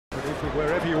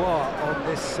wherever you are on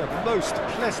this most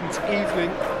pleasant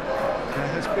evening. There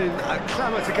has been a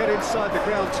clamour to get inside the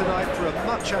ground tonight for a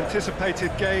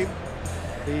much-anticipated game.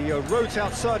 The roads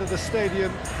outside of the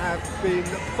stadium have been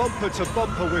bumper to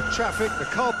bumper with traffic. The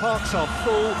car parks are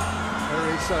full. There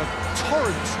is a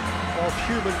torrent of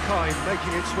humankind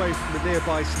making its way from the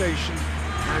nearby station,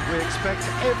 and we expect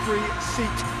every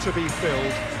seat to be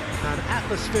filled. An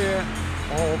atmosphere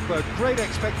of great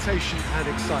expectation and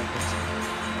excitement.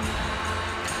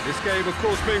 This game, of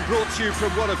course, being brought to you from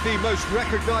one of the most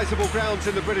recognisable grounds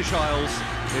in the British Isles.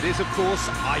 It is, of course,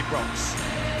 Ibrox.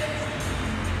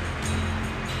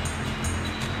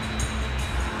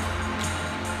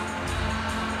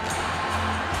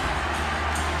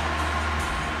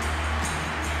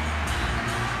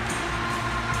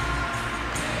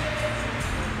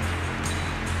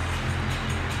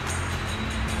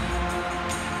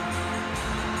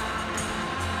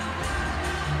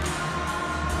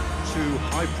 Two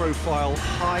high-profile,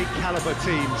 high-caliber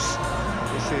teams.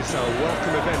 This is a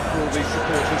welcome event for all these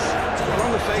supporters. Well,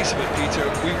 on the face of it, Peter,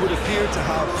 we would appear to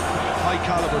have a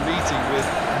high-caliber meeting with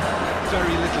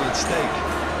very little at stake.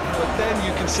 But then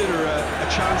you consider a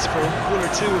chance for one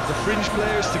or two of the fringe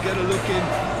players to get a look in,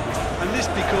 and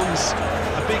this becomes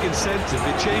a big incentive.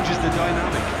 It changes the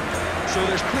dynamic. So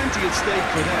there's plenty at stake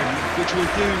for them, which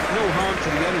will do no harm to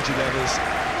the energy levels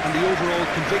and the overall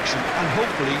conviction, and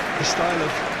hopefully the style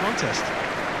of contest.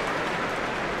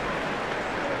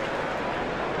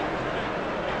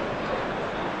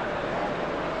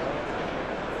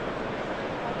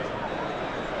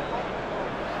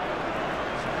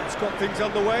 It's got things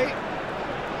underway.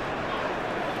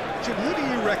 Jim, who do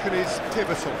you reckon is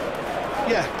pivotal?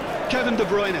 Yeah, Kevin De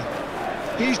Bruyne.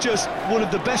 He's just one of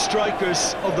the best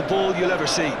strikers of the ball you'll ever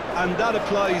see, and that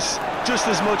applies just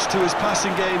as much to his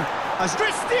passing game as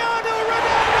Cristiano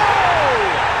Ronaldo!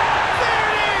 There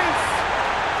it is!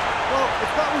 Well, if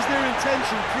that was their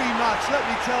intention pre-match, let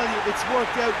me tell you, it's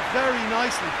worked out very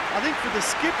nicely. I think for the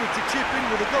skipper to chip in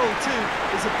with a goal too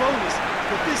is a bonus,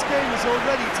 but this game has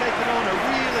already taken on a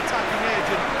real attacking edge,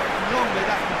 and long may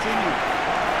that continue.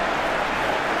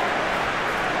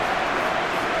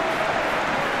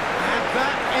 And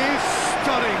that is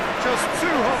stunning, just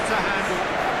too hot to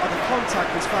handle. The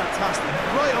contact was fantastic,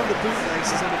 right on the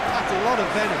bootlaces, and it packed a lot of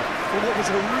venom for what was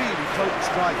a really potent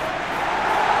strike.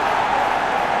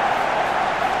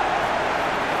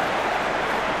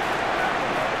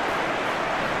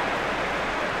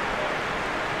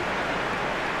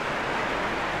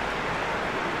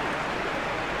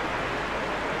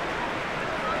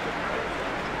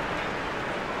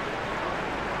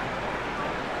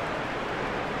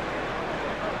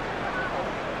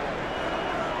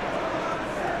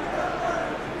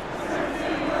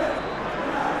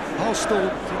 Arsenal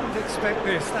didn't expect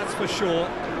this, that's for sure.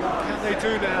 What can they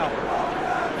do now?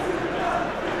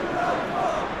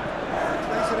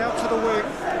 Plays it out to the wing.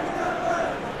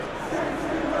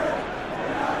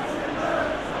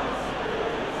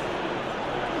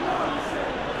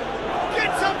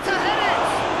 Gets up to hit it!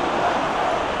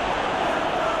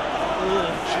 Oh,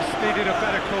 just needed a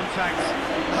better contact.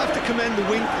 I have to commend the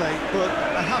wing play, but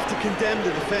I have to condemn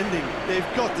the defending.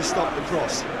 They've got to stop the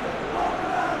cross.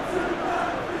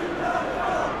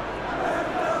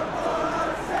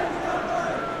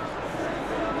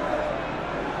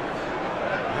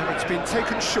 Been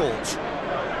taken short.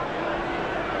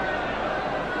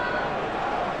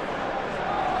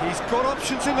 He's got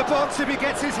options in the box if he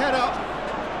gets his head up.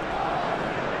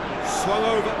 Swung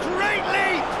over. Great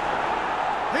leap!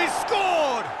 He's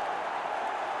scored!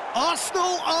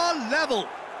 Arsenal are level.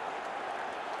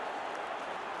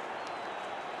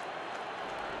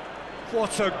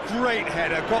 What a great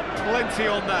header, got plenty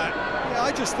on that. Yeah,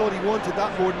 I just thought he wanted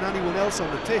that more than anyone else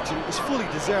on the pitch, and it was fully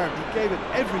deserved. He gave it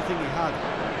everything he had.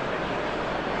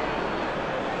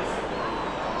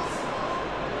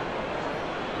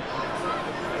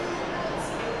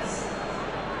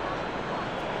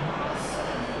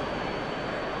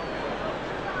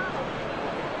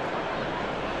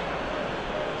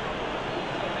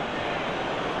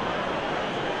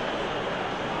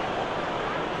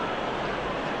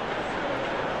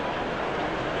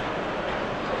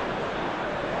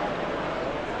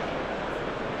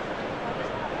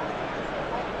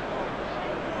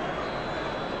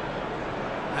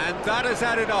 And that has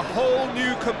added a whole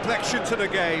new complexion to the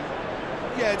game.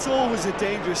 Yeah, it's always a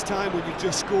dangerous time when you've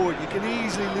just scored. You can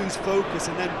easily lose focus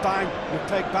and then bang, you're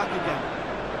pegged back again.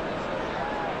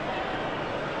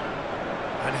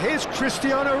 And here's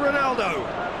Cristiano Ronaldo.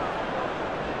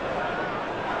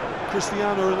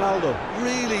 Cristiano Ronaldo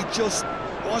really just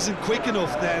wasn't quick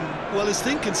enough then. Well, his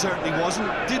thinking certainly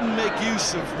wasn't. Didn't make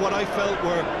use of what I felt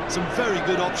were some very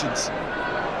good options.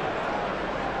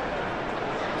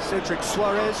 Cedric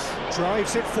Suarez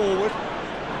drives it forward.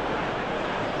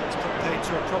 That's put paid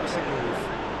to a promising move.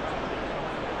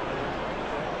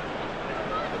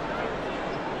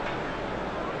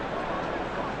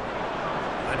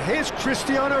 And here's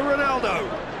Cristiano Ronaldo.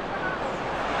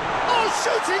 Oh,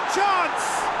 shooting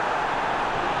chance!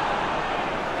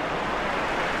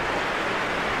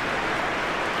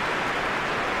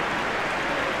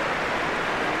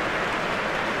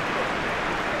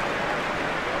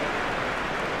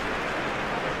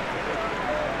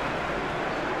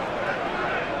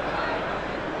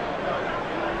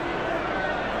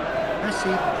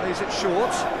 Messi plays it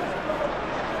short.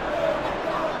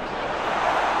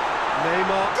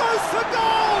 Neymar goes for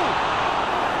goal!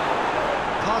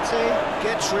 Partey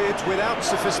gets rid without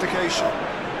sophistication.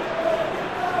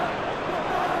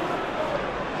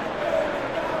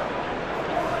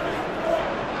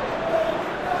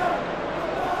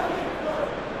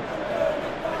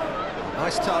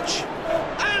 Nice touch.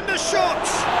 And the shot!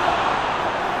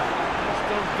 He's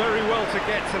done very well to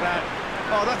get to that.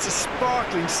 Oh, that's a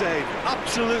sparkling save.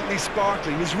 Absolutely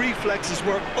sparkling. His reflexes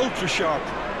were ultra sharp.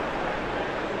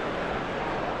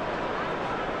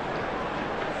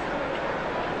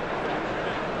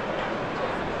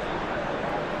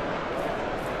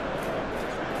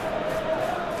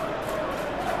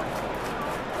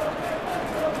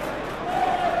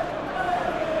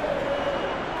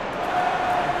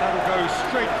 That'll go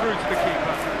straight through to the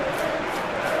keeper.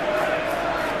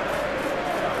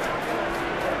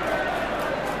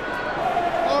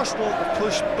 Arsenal have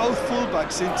pushed both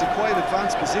fullbacks into quite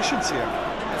advanced positions here.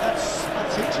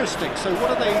 That's interesting. So what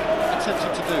are they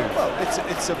attempting to do? Well,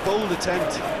 it's a bold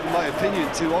attempt, in my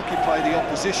opinion, to occupy the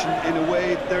opposition in a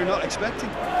way they're not expecting.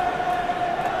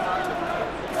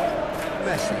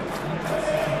 Messi.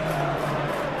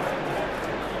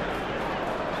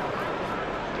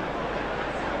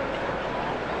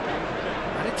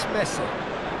 And it's Messi.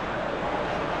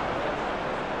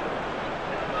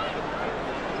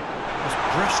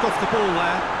 Brushed off the ball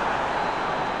there.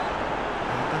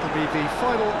 And that'll be the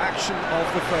final action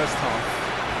of the first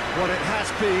half. What it has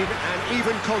been an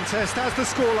even contest as the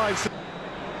scoreline.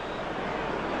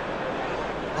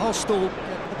 Arsenal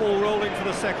get the ball rolling for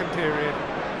the second period.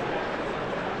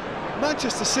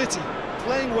 Manchester City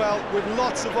playing well with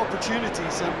lots of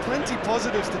opportunities and plenty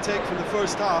positives to take from the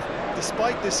first half.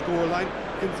 Despite this scoreline,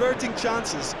 converting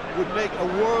chances would make a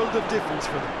world of difference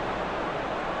for them.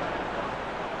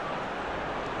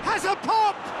 Has a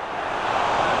pop!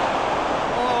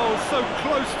 Oh, so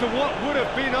close to what would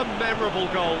have been a memorable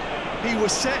goal. He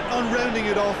was set on rounding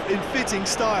it off in fitting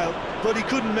style, but he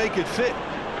couldn't make it fit.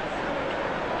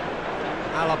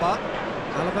 Alaba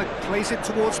plays it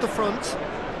towards the front.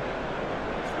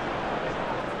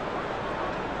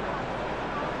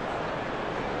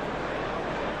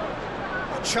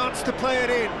 A chance to play it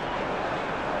in.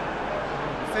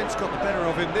 The defence got the better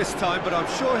of him this time, but I'm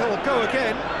sure he'll go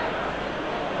again.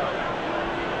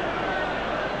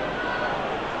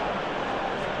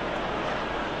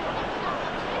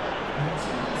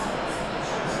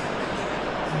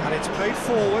 And it's played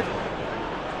forward.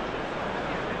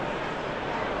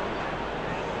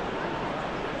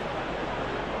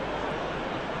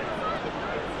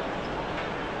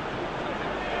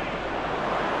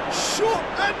 Shot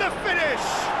and the finish!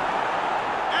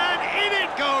 And in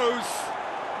it goes!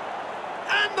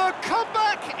 And the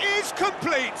comeback is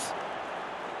complete!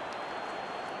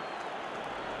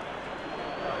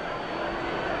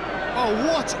 Oh,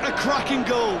 what a cracking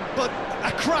goal, but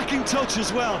a cracking touch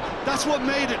as well. That's what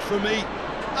made it for me.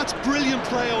 That's brilliant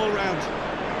play all round.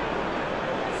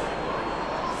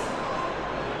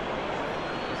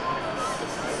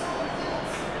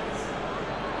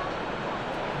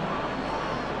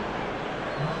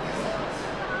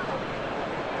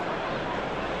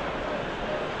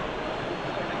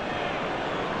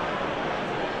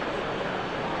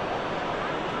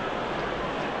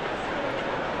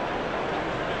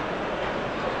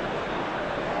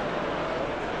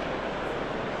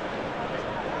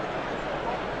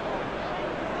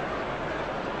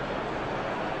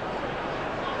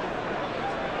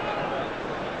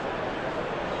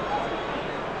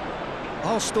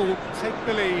 Arsenal take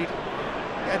the lead.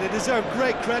 Yeah, they deserve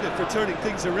great credit for turning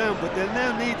things around, but they'll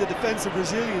now need the defensive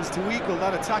resilience to equal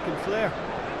that attacking flair.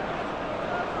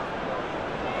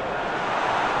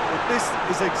 But this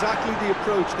is exactly the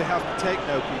approach they have to take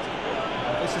now, Pete.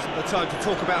 This isn't the time to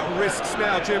talk about risks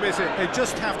now, Jim, is it? They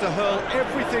just have to hurl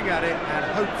everything at it and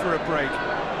hope for a break.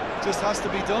 Just has to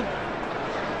be done.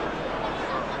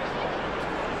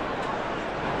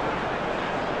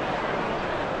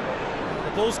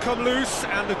 Ball's come loose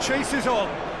and the chase is on.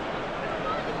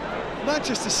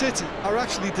 Manchester City are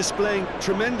actually displaying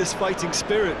tremendous fighting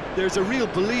spirit. There's a real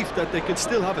belief that they can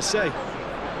still have a say.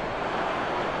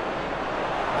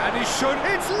 And he should.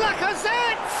 It's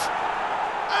Lacazette!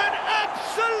 An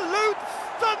absolute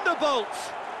thunderbolt!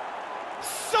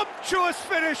 Sumptuous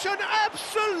finish, an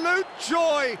absolute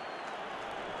joy!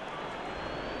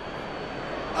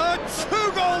 A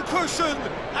two-goal cushion,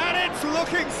 and it's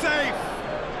looking safe!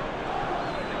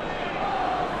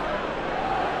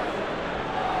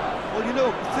 Well, you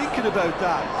know, thinking about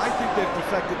that, I think they've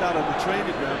perfected that on the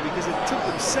training ground because it took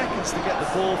them seconds to get the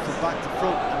ball from back to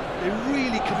front. They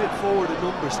really commit forward in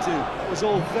numbers too. It was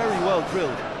all very well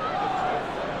drilled.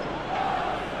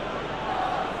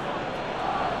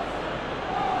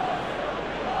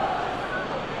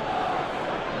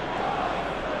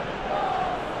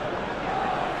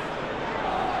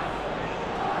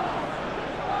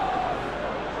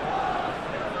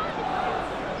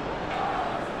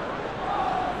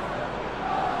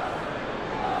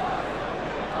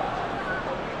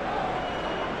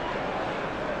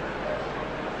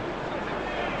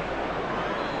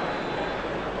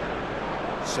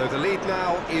 So the lead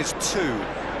now is 2.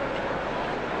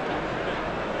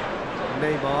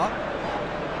 Neymar.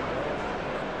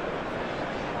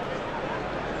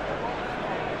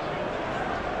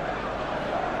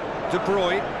 De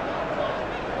Bruyne.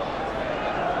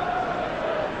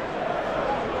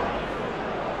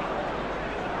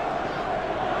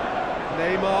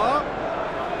 Neymar.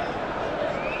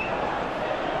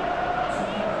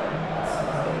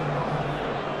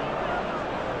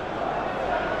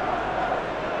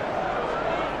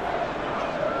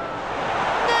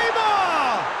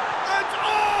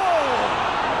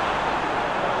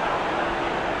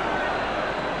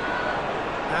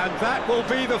 And that will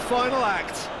be the final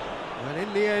act. Well,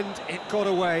 in the end, it got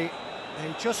away.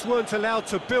 They just weren't allowed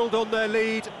to build on their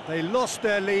lead. They lost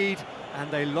their lead,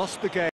 and they lost the game.